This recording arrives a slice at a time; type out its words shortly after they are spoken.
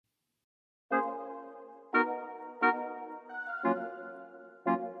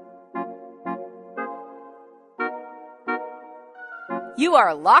You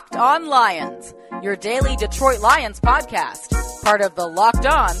are Locked On Lions, your daily Detroit Lions podcast, part of the Locked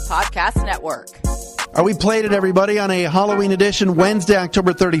On Podcast Network. We played it, everybody, on a Halloween edition, Wednesday,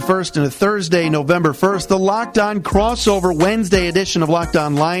 October 31st, and a Thursday, November 1st. The Locked On crossover Wednesday edition of Locked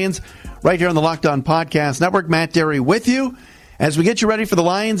On Lions, right here on the Locked On Podcast Network. Matt Derry with you as we get you ready for the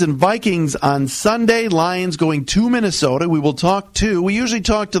Lions and Vikings on Sunday. Lions going to Minnesota. We usually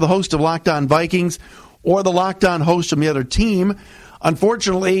talk to the host of Locked On Vikings or the Locked On host from the other team.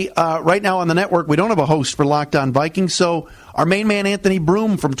 Unfortunately, right now on the network, we don't have a host for Locked On Vikings, so our main man, Anthony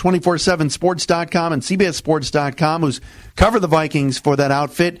Broome from 247sports.com and CBSSports.com, who's covered the Vikings for that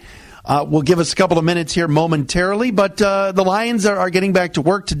outfit, will give us a couple of minutes here momentarily. But the Lions are getting back to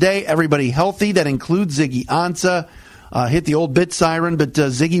work today. Everybody healthy. That includes Ziggy Ansah. Hit the old bit siren, but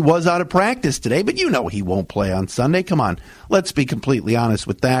Ziggy was out of practice today. But you know he won't play on Sunday. Come on, let's be completely honest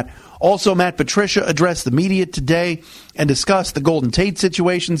with that. Also, Matt Patricia addressed the media today and discussed the Golden Tate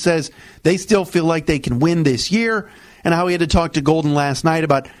situation, says they still feel like they can win this year, and how he had to talk to Golden last night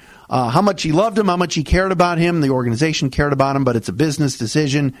about how much he loved him, how much he cared about him, the organization cared about him, but it's a business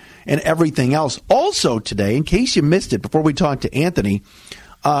decision and everything else. Also today, in case you missed it before we talked to Anthony,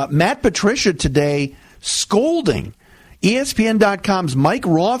 Matt Patricia today scolding ESPN.com's Mike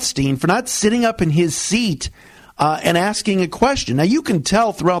Rothstein for not sitting up in his seat and asking a question. Now, you can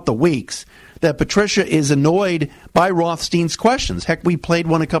tell throughout the weeks that Patricia is annoyed by Rothstein's questions. Heck, we played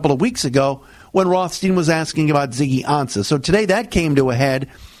one a couple of weeks ago when Rothstein was asking about Ziggy Ansah. So today that came to a head.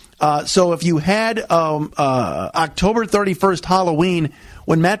 So if you had October 31st Halloween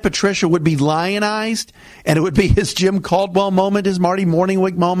when Matt Patricia would be lionized, and it would be his Jim Caldwell moment, his Marty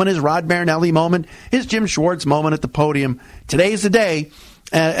Morningwig moment, his Rod Marinelli moment, his Jim Schwartz moment at the podium, today's the day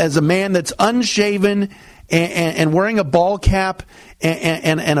as a man that's unshaven and wearing a ball cap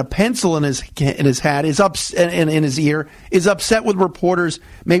and a pencil in his hat is in his ear, is upset with reporters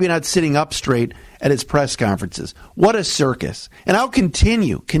maybe not sitting up straight at his press conferences. What a circus. And I'll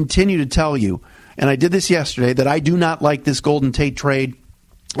continue to tell you, and I did this yesterday, that I do not like this Golden Tate trade,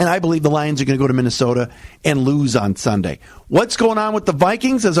 and I believe the Lions are going to go to Minnesota and lose on Sunday. What's going on with the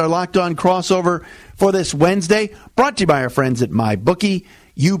Vikings as our Locked On crossover for this Wednesday? Brought to you by our friends at MyBookie.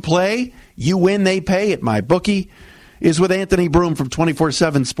 You play, you win, they pay at MyBookie. Is with Anthony Broome from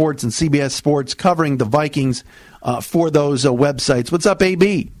 247 Sports and CBS Sports, covering the Vikings for those websites. What's up,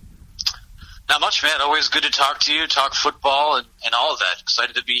 AB? Not much, man. Always good to talk to you, talk football, and all of that.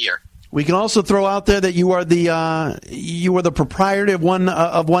 Excited to be here. We can also throw out there that you are the proprietor of one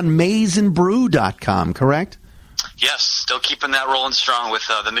MaizenBrew.com, correct? Yes, still keeping that rolling strong with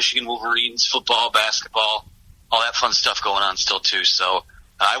the Michigan Wolverines, football, basketball, all that fun stuff going on still too. So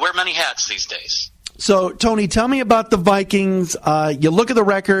I wear many hats these days. So, Tony, tell me about the Vikings. You look at the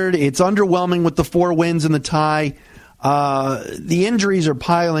record; it's underwhelming with the 4 wins and the tie. The injuries are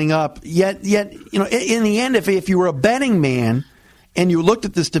piling up. Yet, you know, in the end, if you were a betting man and you looked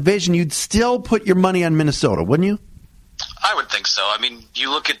at this division, you'd still put your money on Minnesota, wouldn't you? I would think so. I mean, you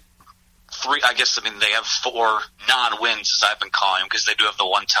look at 3. I guess they have 4 non-wins, as I've been calling them, because they do have the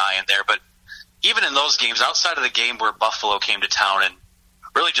one tie in there. But even in those games, outside of the game where Buffalo came to town and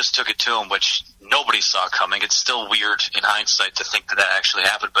really just took it to them, which nobody saw coming. It's still weird in hindsight to think that actually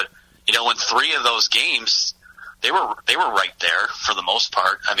happened. But, you know, in 3 of those games, they were right there for the most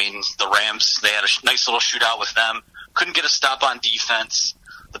part. I mean, the Rams, they had a nice little shootout with them. Couldn't get a stop on defense.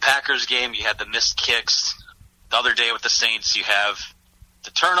 The Packers game, you had the missed kicks. The other day with the Saints, you have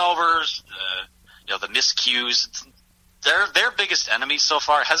the turnovers, the miscues. Their biggest enemy so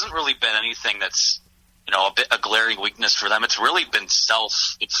far hasn't really been anything that's, you know, a glaring weakness for them. It's really been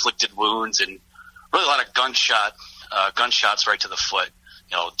self-inflicted wounds and really a lot of gunshots right to the foot.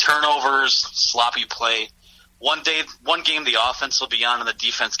 You know, turnovers, sloppy play. One game the offense will be on and the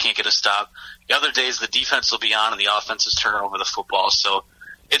defense can't get a stop. The other days the defense will be on and the offense is turning over the football. So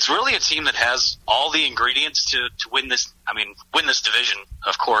it's really a team that has all the ingredients to win this. I mean, win this division,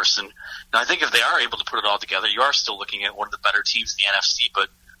 of course. And I think if they are able to put it all together, you are still looking at one of the better teams in the NFC. But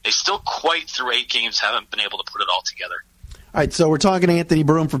they still quite through 8 games haven't been able to put it all together. All right, so we're talking to Anthony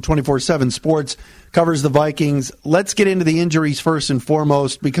Broome from 247 Sports, covers the Vikings. Let's get into the injuries first and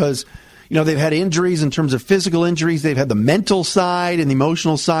foremost because, you know, they've had injuries in terms of physical injuries. They've had the mental side and the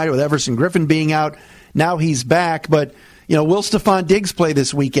emotional side with Everson Griffin being out. Now he's back, but, you know, will Stephon Diggs play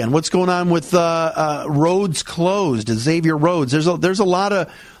this weekend? What's going on with Rhodes closed, Xavier Rhodes? There's a lot of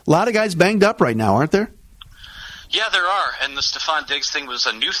guys banged up right now, aren't there? Yeah, there are, and the Stephon Diggs thing was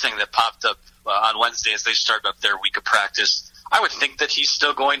a new thing that popped up on Wednesday as they started up their week of practice. I would think that he's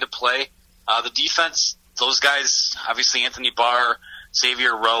still going to play. The defense, those guys, obviously Anthony Barr,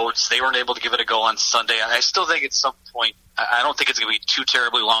 Xavier Rhodes. They weren't able to give it a go on Sunday. I still think at some point, I don't think it's going to be too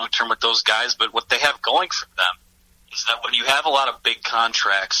terribly long-term with those guys, but what they have going for them is that when you have a lot of big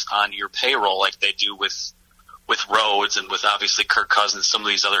contracts on your payroll like they do with Rhodes and with obviously Kirk Cousins, some of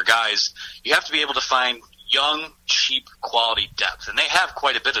these other guys, you have to be able to find young, cheap, quality depth, and they have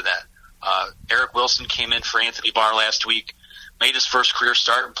quite a bit of that. Eric Wilson came in for Anthony Barr last week, made his first career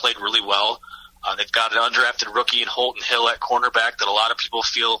start and played really well. They've got an undrafted rookie in Holton Hill at cornerback that a lot of people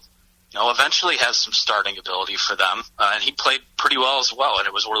feel, eventually has some starting ability for them. And he played pretty well as well. And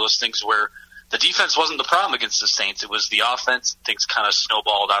it was one of those things where the defense wasn't the problem against the Saints. It was the offense. Things kind of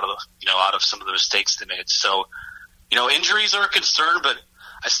snowballed out of some of the mistakes they made. So, injuries are a concern, but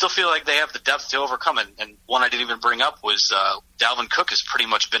I still feel like they have the depth to overcome it. And one I didn't even bring up was Dalvin Cook has pretty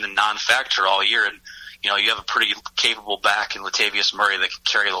much been a non-factor all year. And, you have a pretty capable back in Latavius Murray that can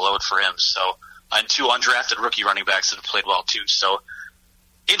carry the load for him. So, and two undrafted rookie running backs that have played well too. So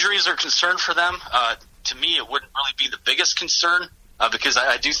injuries are a concern for them. To me, it wouldn't really be the biggest concern because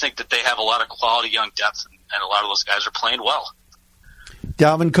I do think that they have a lot of quality young depth, and a lot of those guys are playing well.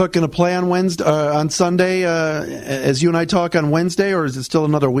 Dalvin Cook going to play on Sunday as you and I talk on Wednesday, or is it still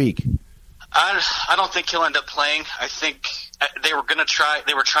another week? I don't think he'll end up playing. I think they were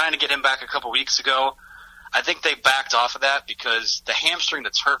trying to get him back a couple weeks ago. I think they backed off of that because the hamstring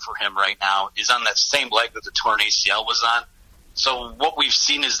that's hurt for him right now is on that same leg that the torn ACL was on. So what we've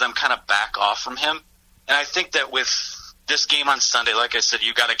seen is them kind of back off from him. And I think that with this game on Sunday, like I said,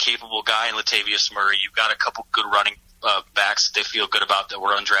 you've got a capable guy in Latavius Murray. You've got a couple good running backs that they feel good about that were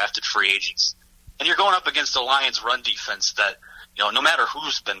undrafted free agents. And you're going up against the Lions' run defense that, no matter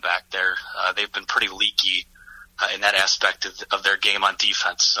who's been back there, they've been pretty leaky in that aspect of their game on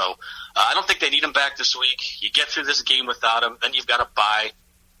defense. So I don't think they need him back this week. You get through this game without him, then you've got to bye.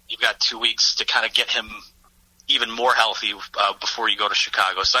 You've got 2 weeks to kind of get him even more healthy before you go to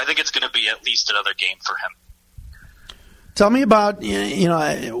Chicago. So I think it's going to be at least another game for him. Tell me about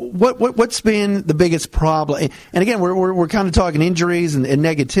what's been the biggest problem. And again, we're kind of talking injuries and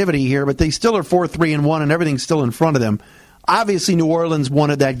negativity here, but they still are 4-3-1, and everything's still in front of them. Obviously, New Orleans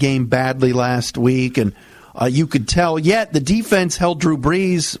wanted that game badly last week, and you could tell. Yet the defense held Drew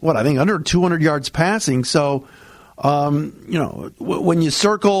Brees, I think under 200 yards passing. So, when you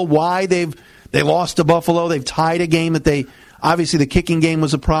circle why they lost to Buffalo, they've tied a game that obviously the kicking game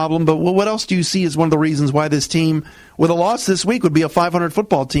was a problem. But what else do you see as one of the reasons why this team, with a loss this week, would be a 500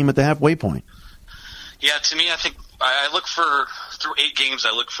 football team at the halfway point? Yeah, to me, I think I look through 8 games,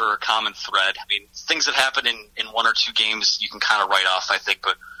 I look for a common thread. I mean, things that happen in 1 or 2 games, you can kind of write off, I think.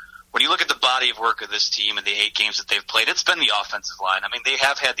 But when you look at the body of work of this team and the 8 games that they've played, it's been the offensive line. I mean, they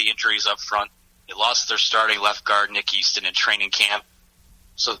have had the injuries up front. They lost their starting left guard, Nick Easton, in training camp.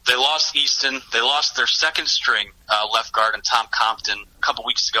 So they lost Easton. They lost their second string left guard and Tom Compton a couple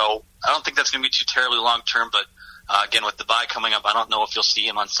weeks ago. I don't think that's going to be too terribly long term, but again, with the bye coming up, I don't know if you'll see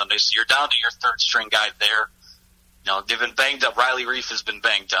him on Sunday. So you're down to your third string guy there. They've been banged up. Riley Reif has been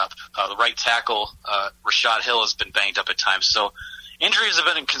banged up. The right tackle, Rashad Hill, has been banged up at times. So injuries have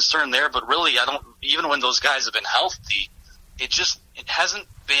been a concern there, but really, even when those guys have been healthy, it hasn't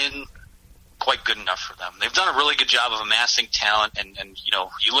been quite good enough for them. They've done a really good job of amassing talent, and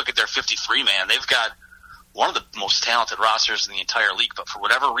you look at their 53-man, they've got one of the most talented rosters in the entire league, but for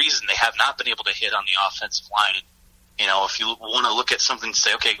whatever reason, they have not been able to hit on the offensive line. And, if you want to look at something and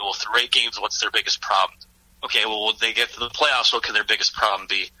say, okay, well, through 8 games, what's their biggest problem? Okay, well, when they get to the playoffs, what could their biggest problem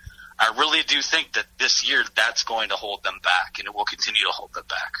be? I really do think that this year that's going to hold them back, and it will continue to hold them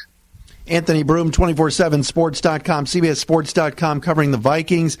back. Anthony Broome, 247sports.com, CBSSports.com, covering the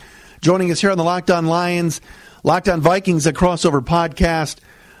Vikings. Joining us here on the Locked On Lions, Locked On Vikings, a crossover podcast.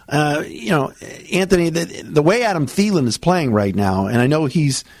 Anthony, the way Adam Thielen is playing right now, and I know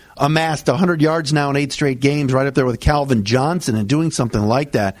he's amassed 100 yards now in 8 straight games, right up there with Calvin Johnson, and doing something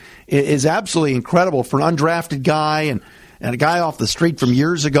like that is absolutely incredible for an undrafted guy and a guy off the street from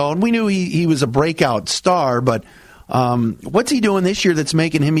years ago. And we knew he was a breakout star, but what's he doing this year that's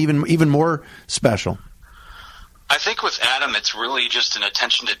making him even more special? I think with Adam, it's really just an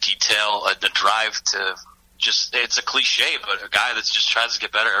attention to detail, the drive to it's a cliche, but a guy that just tries to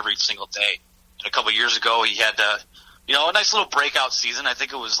get better every single day. And a couple of years ago, he had a nice little breakout season. I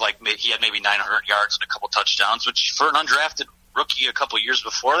think it was like he had maybe 900 yards and a couple touchdowns, which for an undrafted rookie a couple of years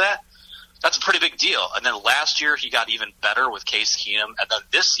before that, that's a pretty big deal. And then last year, he got even better with Case Keenum. And then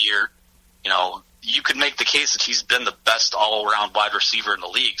this year, you could make the case that he's been the best all-around wide receiver in the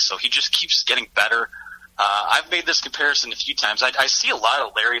league. So he just keeps getting better. I've made this comparison a few times. I see a lot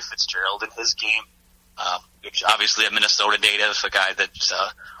of Larry Fitzgerald in his game, which obviously a Minnesota native, a guy that's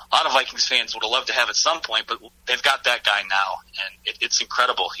a lot of Vikings fans would have loved to have at some point, but they've got that guy now, and it's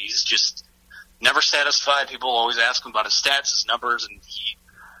incredible. He's just never satisfied. People always ask him about his stats, his numbers, and he's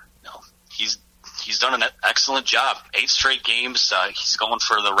done an excellent job. 8 straight games. He's going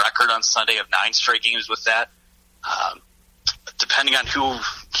for the record on Sunday of 9 straight games with that. Depending on who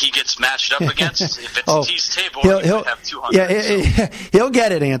he gets matched up against, if it's Tease Tabor, he'll have 200. Yeah, he'll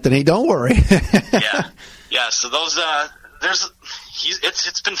get it, Anthony. Don't worry. Yeah. So those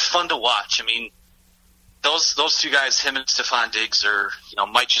it's been fun to watch. I mean, those two guys, him and Stephon Diggs,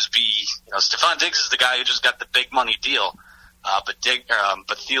 might just be. Stephon Diggs is the guy who just got the big money deal, but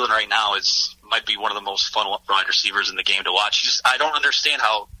Thielen right now might be one of the most fun wide receivers in the game to watch. I don't understand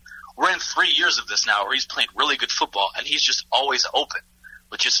how we're in 3 years of this now where he's playing really good football and he's just always open,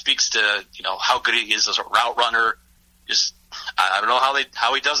 which just speaks to how good he is as a route runner. I don't know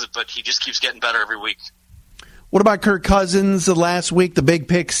how he does it, but he just keeps getting better every week. What about Kirk Cousins last week, the big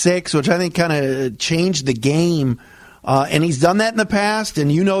pick 6, which I think kind of changed the game? And he's done that in the past,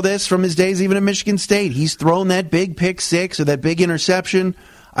 and you know this from his days even at Michigan State. He's thrown that big pick 6 or that big interception.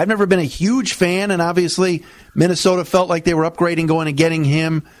 I've never been a huge fan, and obviously Minnesota felt like they were upgrading, going and getting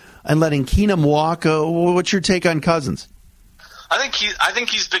him and letting Keenum walk. What's your take on Cousins? I think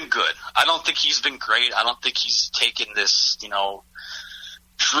he's been good. I don't think he's been great. I don't think he's taken this,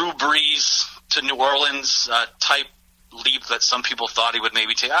 Drew Brees to New Orleans type leap that some people thought he would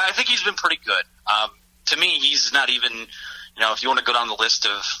maybe take. I think he's been pretty good. To me, he's not even, if you want to go down the list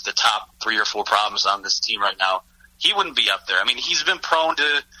of the top 3 or 4 problems on this team right now, he wouldn't be up there. I mean, he's been prone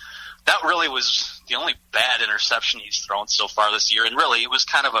to, that really was the only bad interception he's thrown so far this year, and really it was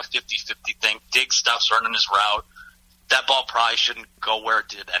kind of a 50-50 thing. Diggs stops running his route. That ball probably shouldn't go where it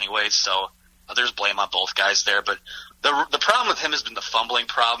did anyway, so there's blame on both guys there. But the problem with him has been the fumbling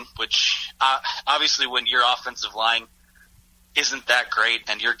problem, which obviously when your offensive line isn't that great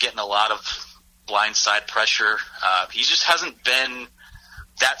and you're getting a lot of blindside pressure, he just hasn't been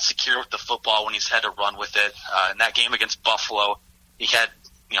that secure with the football when he's had to run with it. In that game against Buffalo, he had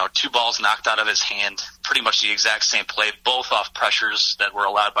 2 balls knocked out of his hand, pretty much the exact same play, both off pressures that were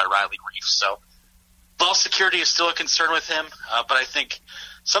allowed by Riley Reif. So ball security is still a concern with him, but I think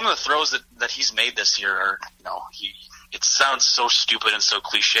some of the throws that he's made this year are, it sounds so stupid and so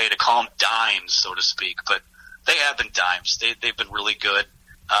cliche to call them dimes, so to speak, but they have been dimes. They've been really good.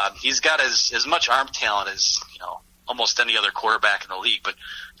 He's got as much arm talent as, almost any other quarterback in the league, but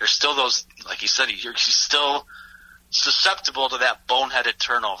there's still those, like you said, he's still susceptible to that boneheaded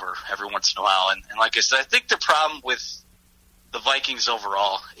turnover every once in a while. And like I said, I think the problem with the Vikings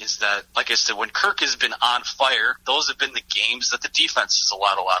overall is that, like I said, when Kirk has been on fire, those have been the games that the defense has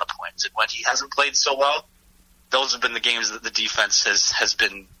allowed a lot of points. And when he hasn't played so well, those have been the games that the defense has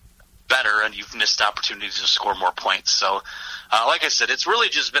been better, and you've missed opportunities to score more points. So, like I said, it's really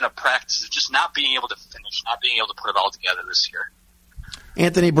just been a practice of just not being able to finish, not being able to put it all together this year.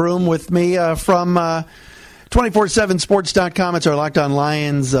 Anthony Broome with me from 247sports.com. It's our Locked On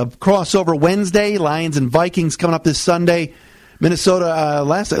Lions crossover Wednesday. Lions and Vikings coming up this Sunday. Minnesota,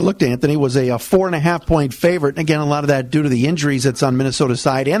 last I looked, Anthony, was a 4.5-point favorite. And again, a lot of that due to the injuries that's on Minnesota's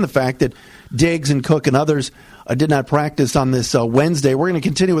side and the fact that Diggs and Cook and others did not practice on this Wednesday. We're going to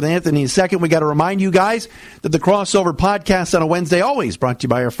continue with Anthony in a second. We got to remind you guys that the crossover podcast on a Wednesday always brought to you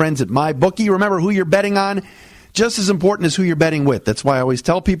by our friends at MyBookie. Remember, who you're betting on, just as important as who you're betting with. That's why I always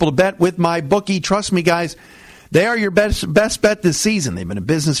tell people to bet with MyBookie. Trust me, guys, they are your best bet this season. They've been in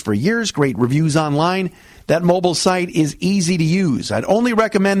business for years, great reviews online. That mobile site is easy to use. I'd only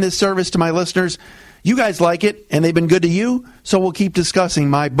recommend this service to my listeners. You guys like it, and they've been good to you, so we'll keep discussing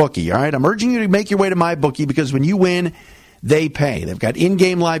MyBookie, all right? I'm urging you to make your way to MyBookie because when you win, they pay. They've got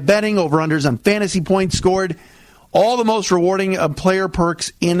in-game live betting, over-unders on fantasy points scored, all the most rewarding player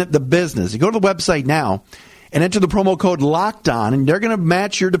perks in the business. You go to the website now and enter the promo code LOCKEDON, and they're going to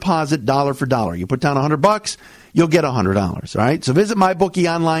match your deposit dollar for dollar. You put down $100, you'll get $100, all right? So visit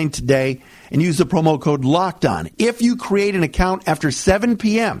MyBookie online today and use the promo code LOCKEDON. If you create an account after 7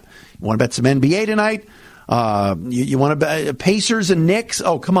 p.m., you want to bet some NBA tonight? You want to bet Pacers and Knicks?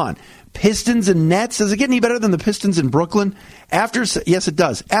 Oh, come on. Pistons and Nets? Does it get any better than the Pistons in Brooklyn? Yes, it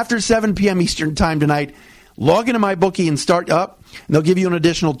does. After 7 p.m. Eastern time tonight, log into MyBookie and start up, and they'll give you an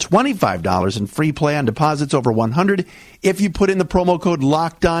additional $25 in free play on deposits over $100 if you put in the promo code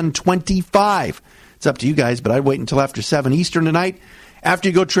LOCKEDON25. It's up to you guys, but I'd wait until after 7 Eastern tonight, after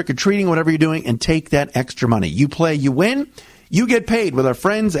you go trick-or-treating, whatever you're doing, and take that extra money. You play, you win, you get paid with our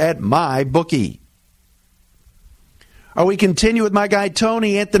friends at MyBookie. We continue with my guy,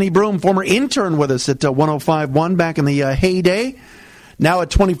 Tony Anthony Broome, former intern with us at 105.1 back in the heyday. Now at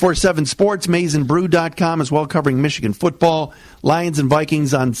 24/7 Sports, MaizenBrew.com as well, covering Michigan football, Lions and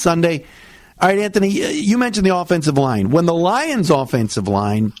Vikings on Sunday. All right, Anthony, you mentioned the offensive line. When the Lions' offensive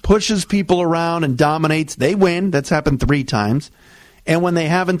line pushes people around and dominates, they win. That's happened 3 times. And when they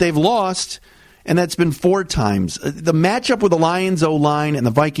haven't, they've lost, and that's been 4 times. The matchup with the Lions' O-line and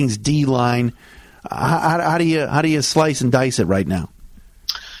the Vikings' D-line, how do you slice and dice it right now?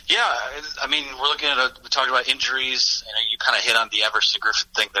 Yeah, I mean, we talked about injuries, and you kind of hit on the Everson Griffin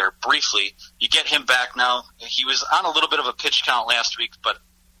thing there briefly. You get him back now. He was on a little bit of a pitch count last week, but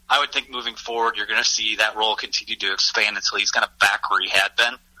I would think moving forward, you're going to see that role continue to expand until he's kind of back where he had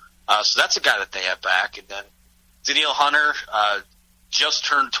been. So that's a guy that they have back. And then Danielle Hunter just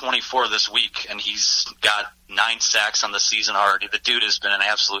turned 24 this week, and he's got 9 sacks on the season already. The dude has been an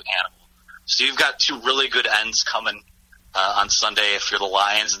absolute animal. So you've got 2 really good ends coming on Sunday if you're the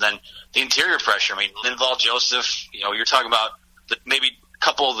Lions. And then the interior pressure. I mean, Linval Joseph, you're talking about maybe a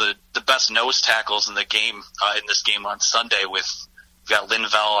couple of the best nose tackles in the game, in this game on Sunday with – we've got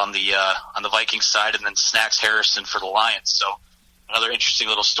Linval on the Vikings side, and then Snacks Harrison for the Lions. So another interesting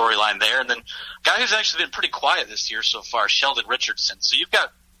little storyline there. And then a guy who's actually been pretty quiet this year so far, Sheldon Richardson. So you've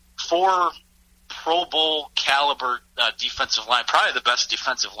got 4 Pro Bowl caliber defensive line, probably the best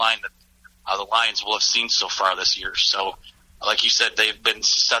defensive line that the Lions will have seen so far this year. So like you said, they've been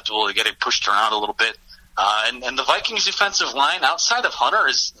susceptible to getting pushed around a little bit. And the Vikings defensive line outside of Hunter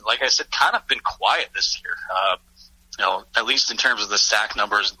is, like I said, kind of been quiet this year. At least in terms of the sack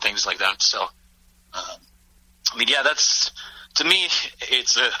numbers and things like that. So, that's, to me,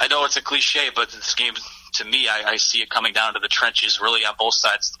 I know it's a cliche, but this game, to me, I see it coming down to the trenches really on both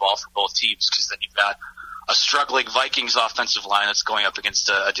sides of the ball for both teams, because then you've got a struggling Vikings offensive line that's going up against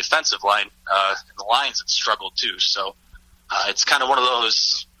a defensive line, and the Lions that struggled too. So, it's kind of one of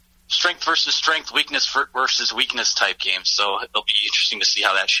those strength versus strength, weakness versus weakness type games. So it'll be interesting to see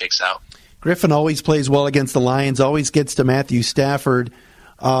how that shakes out. Griffin always plays well against the Lions, always gets to Matthew Stafford.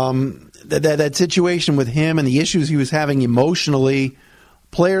 That situation with him and the issues he was having emotionally,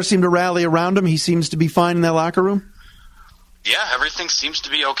 players seem to rally around him. He seems to be fine in that locker room. Yeah, everything seems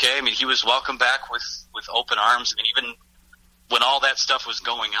to be okay. I mean, he was welcomed back with open arms. I mean, even when all that stuff was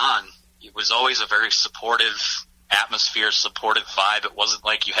going on, it was always a very supportive atmosphere, supportive vibe. It wasn't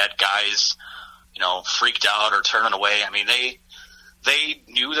like you had guys, freaked out or turning away. I mean, they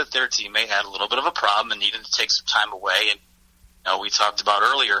knew that their teammate had a little bit of a problem and needed to take some time away. And we talked about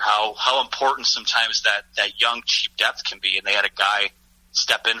earlier how important sometimes that young, cheap depth can be. And they had a guy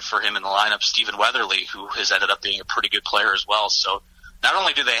step in for him in the lineup, Stephen Weatherly, who has ended up being a pretty good player as well. So not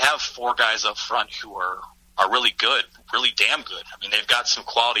only do they have 4 guys up front who are really good, really damn good. I mean, they've got some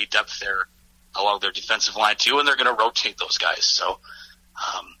quality depth there along their defensive line too, and they're going to rotate those guys. So,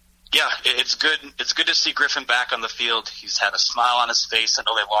 it's good. It's good to see Griffin back on the field. He's had a smile on his face. I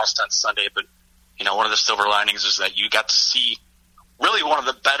know they lost on Sunday, but one of the silver linings is that you got to see really one of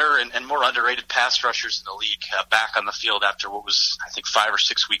the better and more underrated pass rushers in the league back on the field after what was, I think, 5 or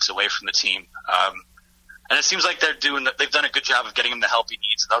 6 weeks away from the team. And it seems like they've done a good job of getting him the help he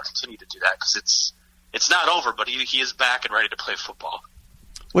needs, and they'll continue to do that because it's not over, but he is back and ready to play football.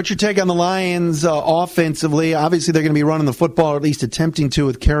 What's your take on the Lions offensively? Obviously, they're going to be running the football, or at least attempting to,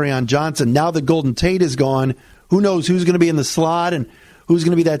 with Kerryon Johnson. Now that Golden Tate is gone, who knows who's going to be in the slot and who's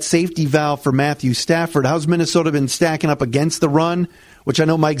going to be that safety valve for Matthew Stafford? How's Minnesota been stacking up against the run, which I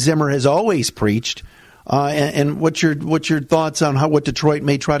know Mike Zimmer has always preached? And what's your thoughts on what Detroit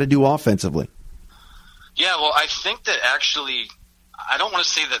may try to do offensively? Yeah, well, I think that actually, I don't want to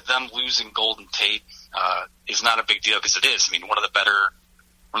say that them losing Golden Tate is not a big deal, because it is. I mean, one of the better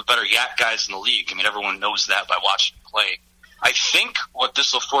yak guys in the league. I mean, everyone knows that by watching him play. I think what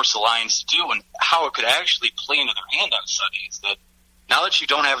this will force the Lions to do, and how it could actually play into their hand on Sunday, is that now that you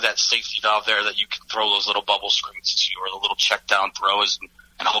don't have that safety valve there that you can throw those little bubble screens to, or the little check down throws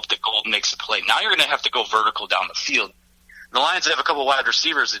and hope that Golden makes a play, now you're going to have to go vertical down the field. And the Lions have a couple wide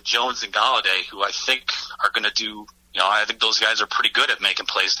receivers in Jones and Galladay who I think are going to do, I think those guys are pretty good at making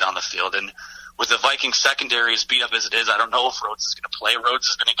plays down the field. And with the Vikings secondary as beat up as it is, I don't know if Rhodes is going to play. Rhodes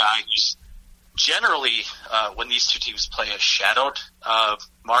has been a guy who's generally, when these two teams play, has shadowed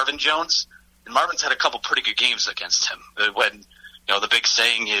Marvin Jones. And Marvin's had a couple pretty good games against him. When, the big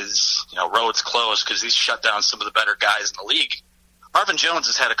saying is, Rhodes closed because he's shut down some of the better guys in the league. Marvin Jones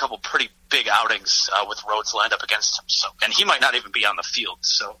has had a couple pretty big outings with Rhodes lined up against him. So, and he might not even be on the field.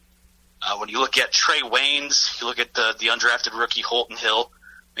 So when you look at Trey Waynes, you look at the undrafted rookie Holton Hill,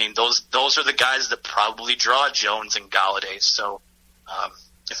 I mean, those are the guys that probably draw Jones and Galladay. So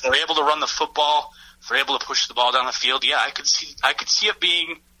if they're able to run the football, if they're able to push the ball down the field, I could see it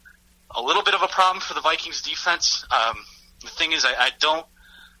being a little bit of a problem for the Vikings defense. the thing is, I don't.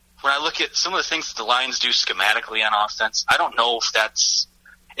 When I look at some of the things that the Lions do schematically on offense, I don't know if that's.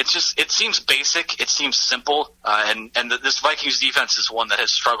 It's just, it seems basic, it seems simple, and this Vikings defense is one that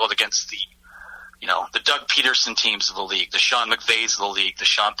has struggled against the Doug Peterson teams of the league, the Sean McVays of the league, the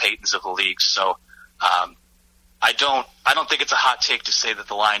Sean Paytons of the league. So I don't think it's a hot take to say that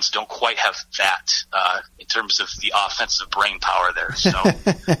the Lions don't quite have that in terms of the offensive brain power there. So.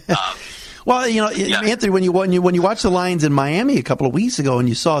 Well, Anthony, when you watch the Lions in Miami a couple of weeks ago and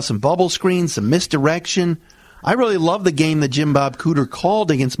you saw some bubble screens, some misdirection, I really love the game that Jim Bob Cooter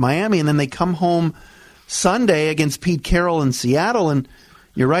called against Miami, and then they come home Sunday against Pete Carroll in Seattle, and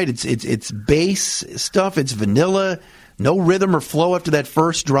you're right, it's base stuff, it's vanilla, no rhythm or flow after that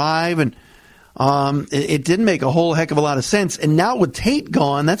first drive, and it didn't make a whole heck of a lot of sense. And now with Tate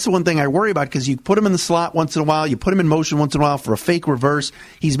gone, that's the one thing I worry about, because you put him in the slot once in a while, you put him in motion once in a while for a fake reverse.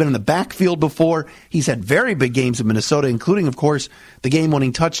 He's been in the backfield before. He's had very big games in Minnesota, including, of course, the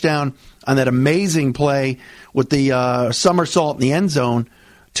game-winning touchdown on that amazing play with the somersault in the end zone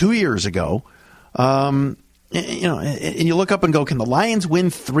 2 years ago. And you look up and go, can the Lions win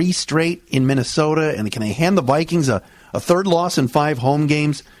 3 straight in Minnesota, and can they hand the Vikings a third loss in 5 home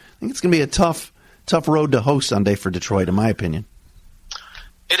games? I think it's going to be a tough road to hoe Sunday for Detroit, in my opinion.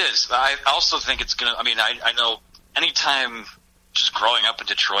 It is. I also think it's going to – I know anytime just growing up in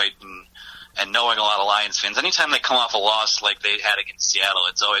Detroit and knowing a lot of Lions fans, anytime they come off a loss like they had against Seattle,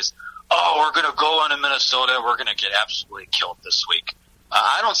 it's always, we're going to go into Minnesota, we're going to get absolutely killed this week.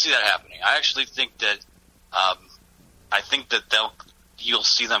 I don't see that happening. I actually think that you'll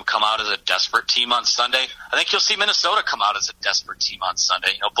see them come out as a desperate team on Sunday. I think you'll see Minnesota come out as a desperate team on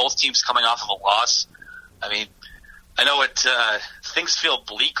Sunday. Both teams coming off of a loss. I know things feel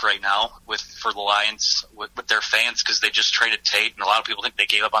bleak right now for the Lions with their fans, because they just traded Tate, and a lot of people think they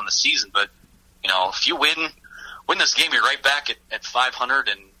gave up on the season. But if you win this game, you're right back at 500,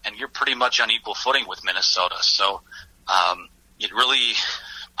 and you're pretty much on equal footing with Minnesota. So it really,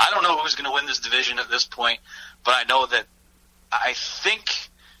 I don't know who's going to win this division at this point, but I know that. I think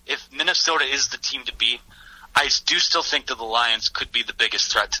if Minnesota is the team to beat, I do still think that the Lions could be the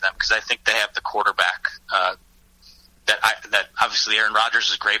biggest threat to them, because I think they have the quarterback. That obviously Aaron Rodgers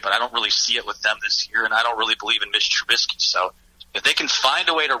is great, but I don't really see it with them this year, and I don't really believe in Mitch Trubisky. So if they can find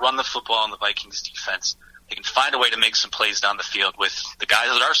a way to run the football in the Vikings defense, they can find a way to make some plays down the field with the guys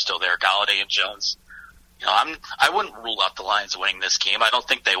that are still there, Galladay and Jones. I wouldn't rule out the Lions winning this game. I don't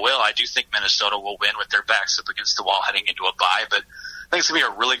think they will. I do think Minnesota will win with their backs up against the wall heading into a bye, but I think it's going to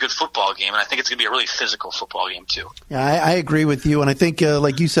be a really good football game, and I think it's going to be a really physical football game too. Yeah, I agree with you, and I think,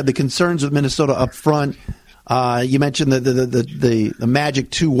 like you said, the concerns with Minnesota up front, you mentioned the magic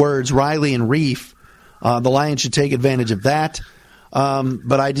 2 words, Riley and Reef. The Lions should take advantage of that,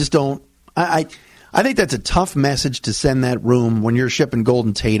 but I just don't I think that's a tough message to send that room when you're shipping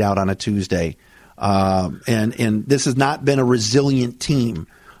Golden Tate out on a Tuesday. And this has not been a resilient team.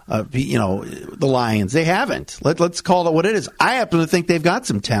 The Lions, they haven't. Let's call it what it is. I happen to think they've got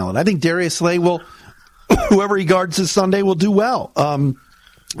some talent. I think Darius Slay will, whoever he guards this Sunday, will do well.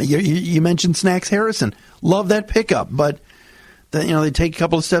 You mentioned Snacks Harrison. Love that pickup, but they take a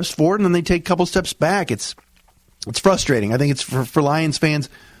couple of steps forward and then they take a couple of steps back. It's frustrating. I think it's for Lions fans,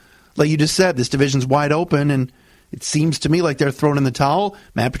 like you just said, this division's wide open, and it seems to me like they're throwing in the towel.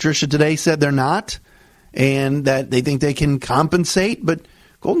 Matt Patricia today said they're not, and that they think they can compensate. But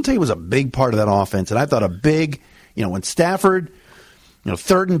Golden Tate was a big part of that offense, and I thought when Stafford,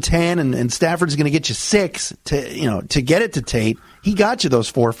 3rd and 10, and Stafford's going to get you 6 to get it to Tate. He got you those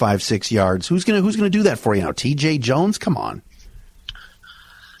 4, 5, 6 yards. Who's going to do that for you now? T.J. Jones, come on.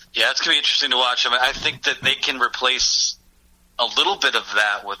 Yeah, it's going to be interesting to watch. I think that they can replace a little bit of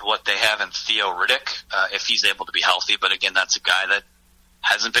that with what they have in Theo Riddick, if he's able to be healthy. But again, that's a guy that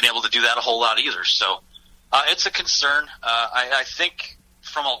hasn't been able to do that a whole lot either. So it's a concern. I think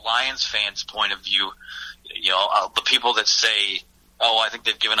from a Lions fan's point of view, the people that say, I think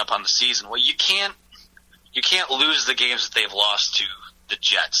they've given up on the season. Well, you can't lose the games that they've lost to the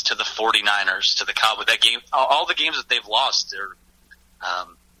Jets, to the 49ers, to the Cowboys. That game, all the games that they've lost,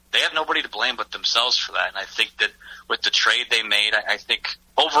 they have nobody to blame but themselves for that. And I think that with the trade they made, I think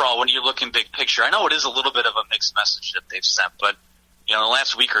overall, when you look in big picture, I know it is a little bit of a mixed message that they've sent, but in the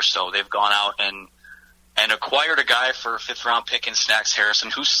last week or so, they've gone out and acquired a guy for a 5th-round pick in Snacks Harrison,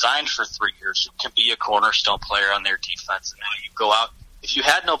 who signed for 3 years, who can be a cornerstone player on their defense. And now you go out, if you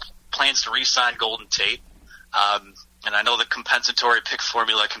had no plans to re-sign Golden Tate, and I know the compensatory pick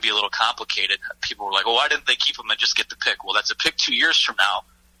formula can be a little complicated. People were like, why didn't they keep him and just get the pick? Well, that's a pick 2 years from now,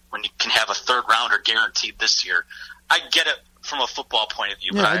 when you can have a 3rd rounder guaranteed this year. I get it from a football point of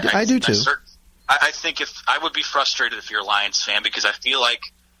view, but I do too. I think I would be frustrated if you're a Lions fan, because I feel like,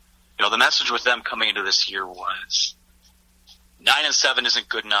 the message with them coming into this year was 9-7 isn't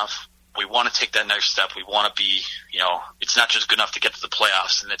good enough. We want to take that next step. We want to be, it's not just good enough to get to the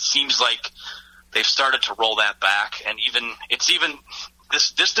playoffs. And it seems like they've started to roll that back. And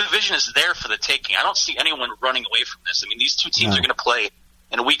this division is there for the taking. I don't see anyone running away from this. I mean, these two teams are going to play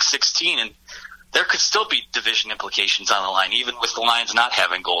in Week 16, and there could still be division implications on the line, even with the Lions not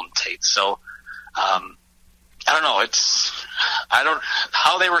having Golden Tate. So, I don't know.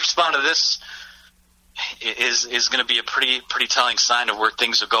 How they respond to this is going to be a pretty telling sign of where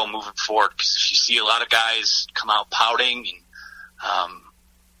things will go moving forward. Because if you see a lot of guys come out pouting, and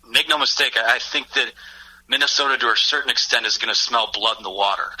make no mistake, I think that Minnesota, to a certain extent, is going to smell blood in the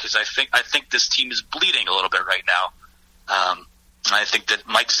water. Because I think this team is bleeding a little bit right now. I think that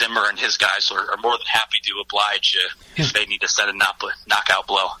Mike Zimmer and his guys are more than happy to oblige if they need to set a knockout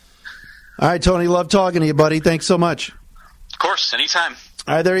blow. All right, Tony, love talking to you, buddy. Thanks so much. Of course, anytime.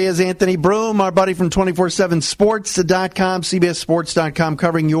 All right, there he is, Anthony Broome, our buddy from 247sports.com, CBSSports.com,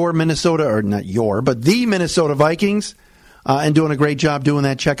 covering your Minnesota, or not your, but the Minnesota Vikings, and doing a great job doing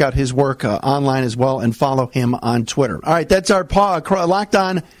that. Check out his work online as well, and follow him on Twitter. All right, that's our Locked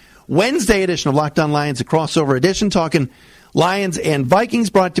On Wednesday edition of Locked On Lions, a crossover edition, talking Lions and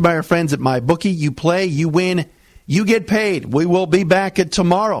Vikings, brought to you by our friends at MyBookie. You play, you win, you get paid. We will be back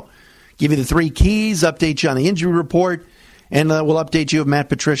tomorrow. Give you the 3 keys, update you on the injury report, and we'll update you if Matt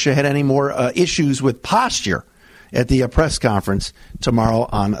Patricia had any more issues with posture at the press conference tomorrow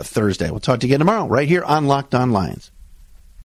on Thursday. We'll talk to you again tomorrow right here on Locked On Lions.